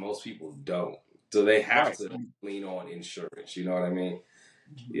 reality is most people don't. So they have Right. to Right. lean on insurance. You know what I mean?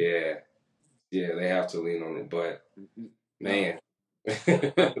 Mm-hmm. Yeah. Yeah, they have to lean on it. But No. man.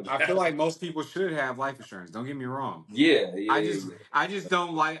 I feel like most people should have life insurance. Don't get me wrong. Yeah, I yeah, just yeah. I just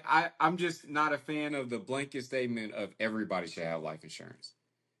don't like I'm just not a fan of the blanket statement of everybody should have life insurance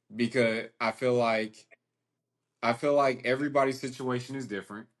because I feel like everybody's situation is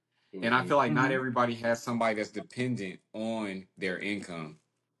different and I Hmm. feel like not Mm-hmm. everybody has somebody that's dependent on their income.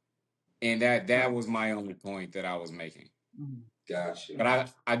 And that Right. was my only point that I was making. Mm-hmm. Gotcha.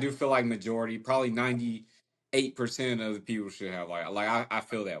 But I do feel like majority, probably 98% of the people should have I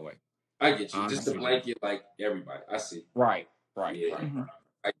feel that way. I get you. Just a Honestly do. blanket, like everybody. I see. Right, right, Yeah, right, Mm-hmm. right.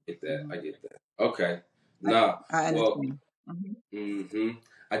 I get that. Mm-hmm. I get that. Okay. I, Nah. I Well, understand. Mm-hmm.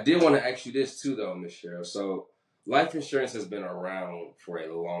 I did want to ask you this too, though, Miss Cheryl. So, life insurance has been around for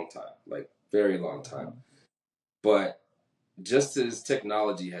a long time, like very long time. But just as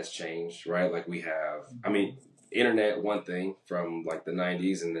technology has changed, right? Like we have, I mean, internet one thing from like the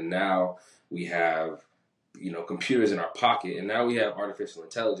 '90s, and then now we have, computers in our pocket, and now we have artificial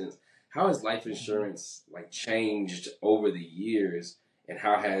intelligence. How has life insurance like changed over the years, and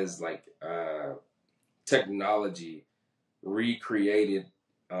how has technology recreated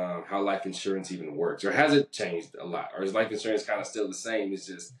how life insurance even works, or has it changed a lot, or is life insurance kind of still the same? It's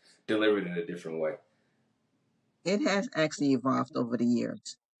just delivered in a different way. It has actually evolved over the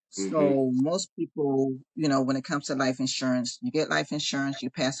years. Mm-hmm. So most people, when it comes to life insurance, you get life insurance,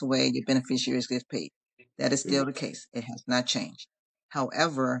 you pass away, your beneficiaries get paid. That is still the case. It has not changed.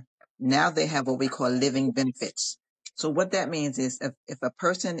 However, now they have what we call living benefits. So what that means is if a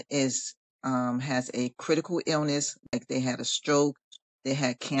person has a critical illness, like they had a stroke, they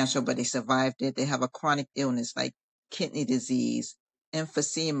had cancer, but they survived it, they have a chronic illness like kidney disease,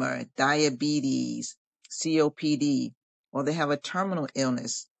 emphysema, diabetes, COPD, or they have a terminal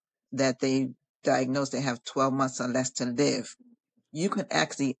illness that they diagnosed they have 12 months or less to live, you can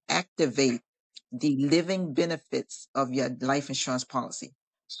actually activate the living benefits of your life insurance policy.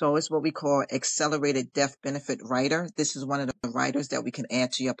 So it's what we call accelerated death benefit rider. This is one of the riders that we can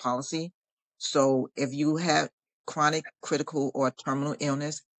add to your policy. So if you have chronic, critical, or terminal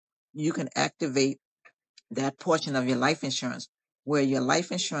illness, you can activate that portion of your life insurance where your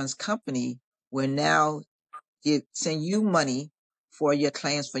life insurance company will now send you money for your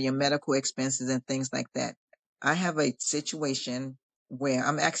claims for your medical expenses and things like that. I have a situation where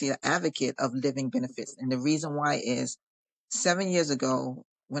I'm actually an advocate of living benefits. And the reason why is 7 years ago,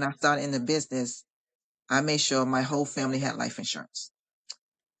 when I started in the business, I made sure my whole family had life insurance.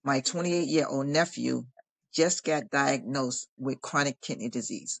 My 28-year-old nephew just got diagnosed with chronic kidney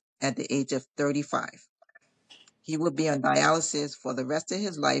disease at the age of 35. He will be on dialysis for the rest of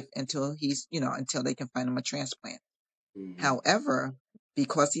his life until they can find him a transplant. Mm-hmm. However,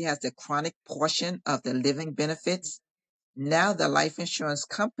 because he has the chronic portion of the living benefits, now the life insurance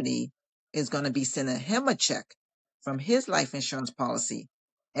company is going to be sending him a check from his life insurance policy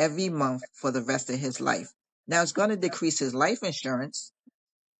every month for the rest of his life. Now it's going to decrease his life insurance,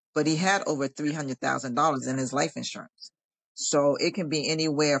 but he had over $300,000 in his life insurance. So it can be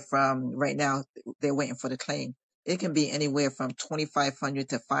anywhere from right now, they're waiting for the claim. It can be anywhere from $2,500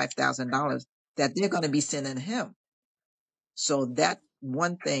 to $5,000 that they're going to be sending him. So that's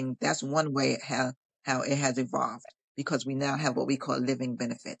one way how it has evolved because we now have what we call living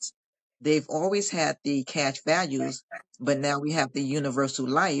benefits. They've always had the cash values, but now we have the universal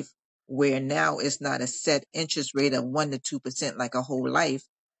life where now it's not a set interest rate of 1 to 2% like a whole life.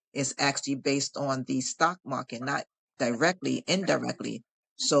 It's actually based on the stock market, not directly, indirectly.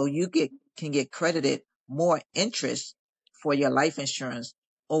 So can get credited more interest for your life insurance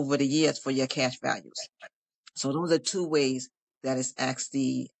over the years for your cash values. So those are two ways that it's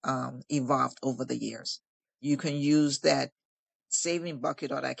actually evolved over the years. You can use that saving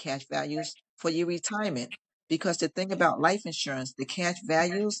bucket or that cash values for your retirement. Because the thing about life insurance, the cash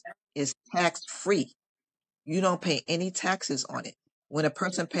values is tax free. You don't pay any taxes on it. When a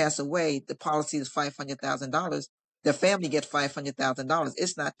person passes away, the policy is $500,000. The family gets $500,000.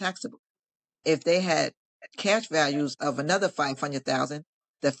 It's not taxable. If they had cash values of another 500,000,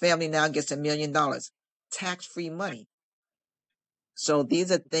 the family now gets $1 million, tax free money. So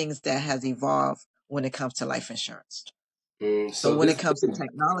these are things that has evolved when it comes to life insurance. So So when it this, comes to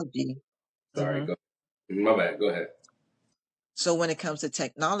technology, sorry, mhm. go. My bad. Go ahead. So when it comes to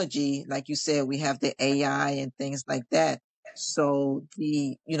technology, like you said, we have the AI and things like that. So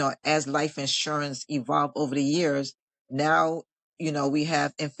as life insurance evolved over the years, now, we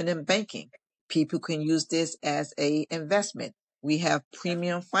have infinite banking. People can use this as a investment. We have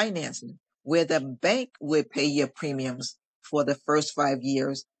premium financing where the bank would pay your premiums for the first 5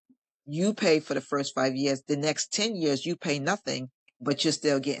 years. You pay for the first 5 years. The next 10 years, you pay nothing, but you're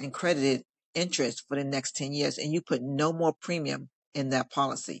still getting credited interest for the next 10 years and you put no more premium in that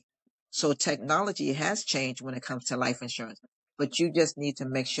policy. So technology has changed when it comes to life insurance, but you just need to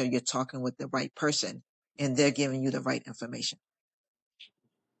make sure you're talking with the right person and they're giving you the right information.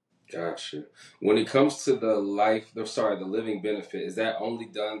 Gotcha. When it comes to the living benefit, is that only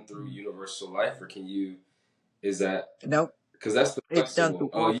done through Universal Life, or can you? Is that Nope, because that's the it's done through flexible?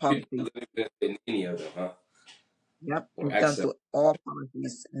 Oh, all you could do policies. living benefit in any of them, huh? Yep, Or it's done access? through all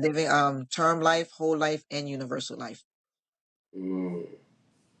policies. Living, term life, whole life, and universal life. Mm,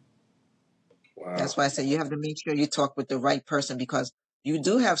 That's wow. why I say you have to make sure you talk with the right person because you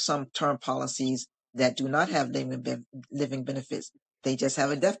do have some term policies that do not have living benefits. They just have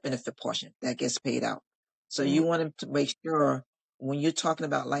a death benefit portion that gets paid out. So Mm, you want to make sure when you're talking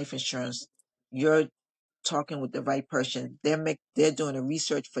about life insurance, you're talking with the right person. They're doing a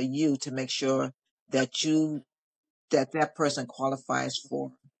research for you to make sure that that person qualifies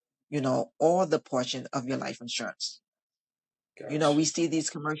for, all the portion of your life insurance. gotcha. We see these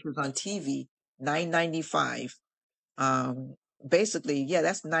commercials on TV, 9.95. Basically, yeah,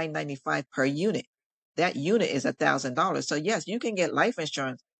 that's 9.95 per unit. That unit is $1,000. So yes, you can get life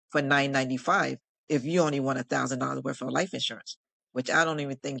insurance for 9.95 if you only want $1,000 worth of life insurance, which I don't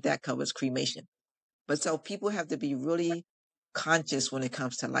even think that covers cremation. But so people have to be really conscious when it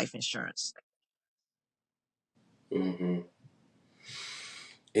comes to life insurance. Hmm.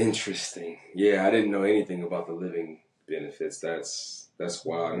 Interesting. Yeah, I didn't know anything about the living benefits. That's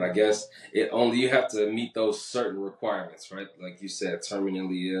wild. And I guess it only you have to meet those certain requirements, right? Like you said,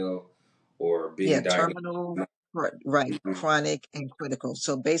 terminally ill or Yeah, being diagnosed. terminal, right, Mhm. chronic and critical.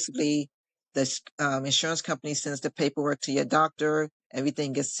 So basically, the insurance company sends the paperwork to your doctor.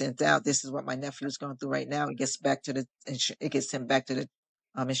 Everything gets sent out. This is what my nephew is going through right now. It gets sent back to the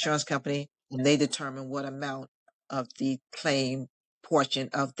insurance company, and they determine what amount of the claim portion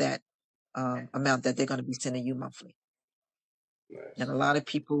of that amount that they're going to be sending you monthly. And Nice. a lot of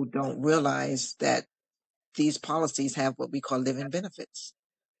people don't realize that these policies have what we call living benefits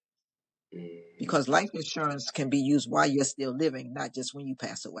Hmm. because life insurance can be used while you're still living, not just when you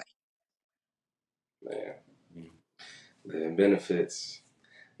pass away. Man, Mm. living benefits.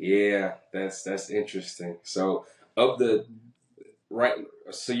 Yeah, that's interesting. So of the right,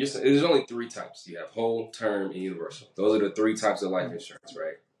 so you're saying there's only three types. You have whole, term, and universal. Those are the three types of life insurance,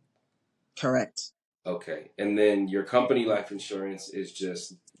 right? Correct. Okay, and then your company life insurance is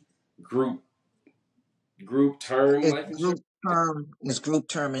just group group term It's life insurance. group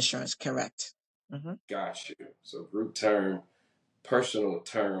term insurance. Correct. Hmm. Got you. So group term, personal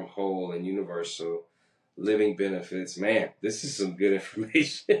term, whole, and universal living benefits. Man, this is some good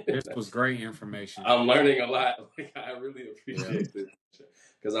information. This was great information. I'm learning a lot. Like I really Yeah, appreciate this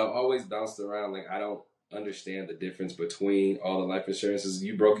because I've always bounced around. Like I don't understand the difference between all the life insurances.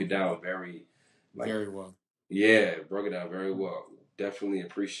 You broke it down very, like very well. yeah, broke it down very well. Definitely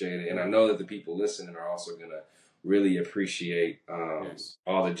appreciate it, and I know that the people listening are also gonna really appreciate Yes.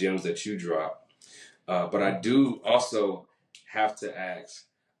 all the gems that you drop. But I do also have to ask.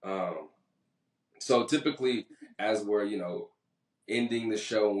 Um, so typically, as we're ending the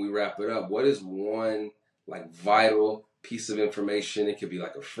show and we wrap it up, what is one like vital piece of information? It could be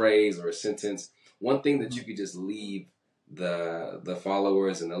like a phrase or a sentence. One thing that you could just leave the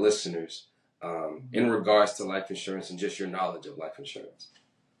followers and the listeners in regards to life insurance and just your knowledge of life insurance.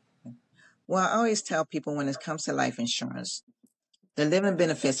 Well, I always tell people when it comes to life insurance, the living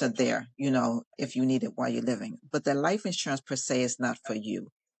benefits are there, if you need it while you're living. But the life insurance per se is not for you.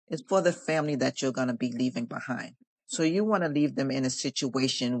 It's for the family that you're going to be leaving behind. So you want to leave them in a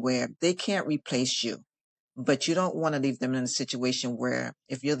situation where they can't replace you, but you don't want to leave them in a situation where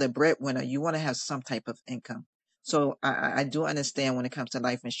if you're the breadwinner, you want to have some type of income. So I do understand when it comes to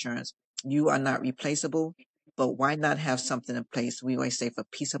life insurance, you are not replaceable, but why not have something in place? We always say for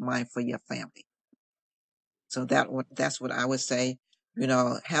peace of mind for your family. So that's what I would say.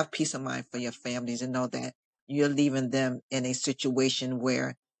 Have peace of mind for your families and know that you're leaving them in a situation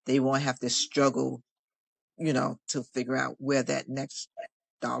where they won't have to struggle, to figure out where that next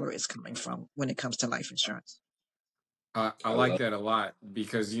dollar is coming from when it comes to life insurance. I I like love. that a lot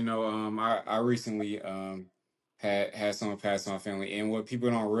because I recently had someone pass in my family, and what people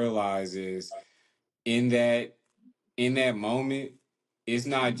don't realize is in that in that moment, it's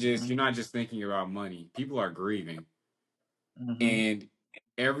not just Hmm. you're not just thinking about money. People are grieving, Hmm. and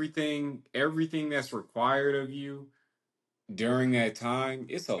everything that's required of you during that time,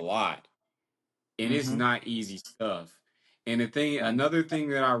 it's a lot, and it's Hmm. not easy stuff. And another thing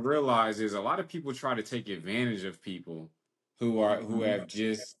that I realize is a lot of people try to take advantage of people who Hmm. have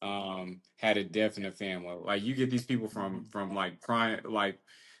just had a death in the family. Like you get these people from like prime, like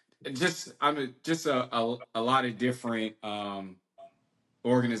just just a lot of different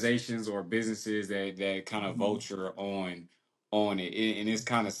organizations or businesses that kind of Mhm. vulture on it. And it's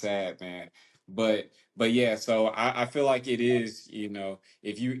kind of sad, man. But yeah, so I feel like it is, you know,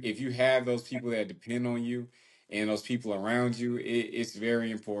 if you have those people that depend on you and those people around you, it's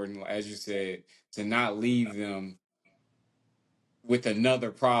very important, as you said, to not leave them with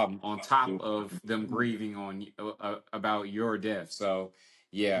another problem on top of them Right. grieving on about your death. So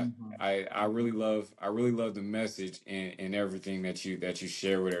yeah, Mhm. I really love the message and everything that you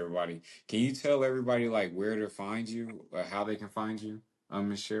share with everybody. Can you tell everybody like where to find you, how they can find you,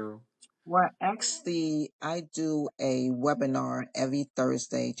 Miss Cheryl? Well, actually, I do a webinar every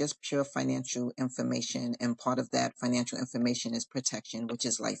Thursday, just pure financial information. And part of that financial information is protection, which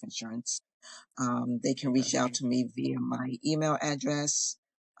is life insurance. They can reach out Okay. to me via my email address.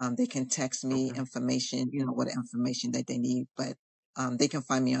 They can text me Okay. information, what information that they need, but they can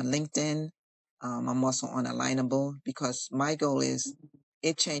find me on LinkedIn. I'm also on Alignable because my goal is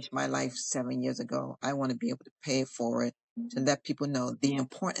it changed my life 7 years ago. I want to be able to pay for it to let people know the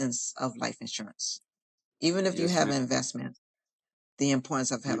importance of life insurance. Even if you Yes, have ma'am. an investment, the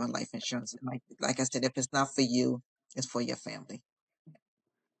importance of having life insurance. Like I said, if it's not for you, it's for your family.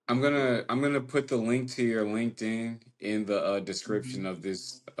 I'm gonna put the link to your LinkedIn in the Mhm. description of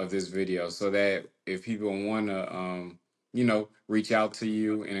this video so that if people want to you know reach out to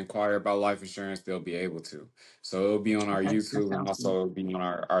you and inquire about life insurance, they'll be able to. So it'll be on our Okay, that YouTube and sounds good. also it'll be on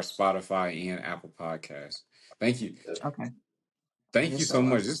our Spotify and Apple Podcasts. Thank you. Okay, Thank you're you so so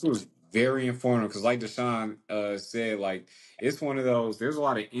much. welcome. This was very informative because like Deshaun said, like it's one of those, there's a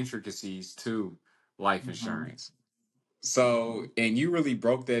lot of intricacies to life Hmm. insurance. So, and you really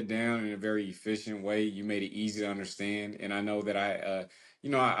broke that down in a very efficient way. You made it easy to understand. And I know that I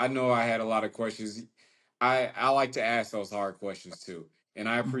know I had a lot of questions. I like to ask those hard questions too. And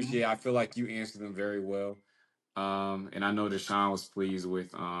Hmm. I feel like you answered them very well. And I know that Sean was pleased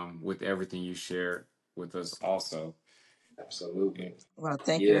with everything you shared with us also. Absolutely. Well,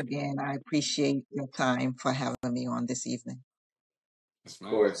 thank you Yeah, again. I appreciate your time for having me on this evening. Yes, of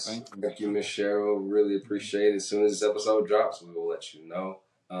ma'am. course. Thank you. Thank you, Miss Cheryl. Really Mhm. appreciate it. As soon as this episode drops, we will let you know.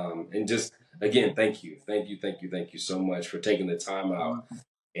 And just again, thank you, thank you, thank you, thank you so much for taking the time You're out welcome.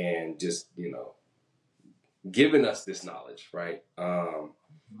 and just giving us this knowledge, right?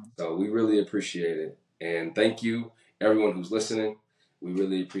 So we really appreciate it, and thank you everyone who's listening. We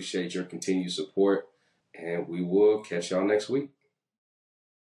really appreciate your continued support, and we will catch y'all next week.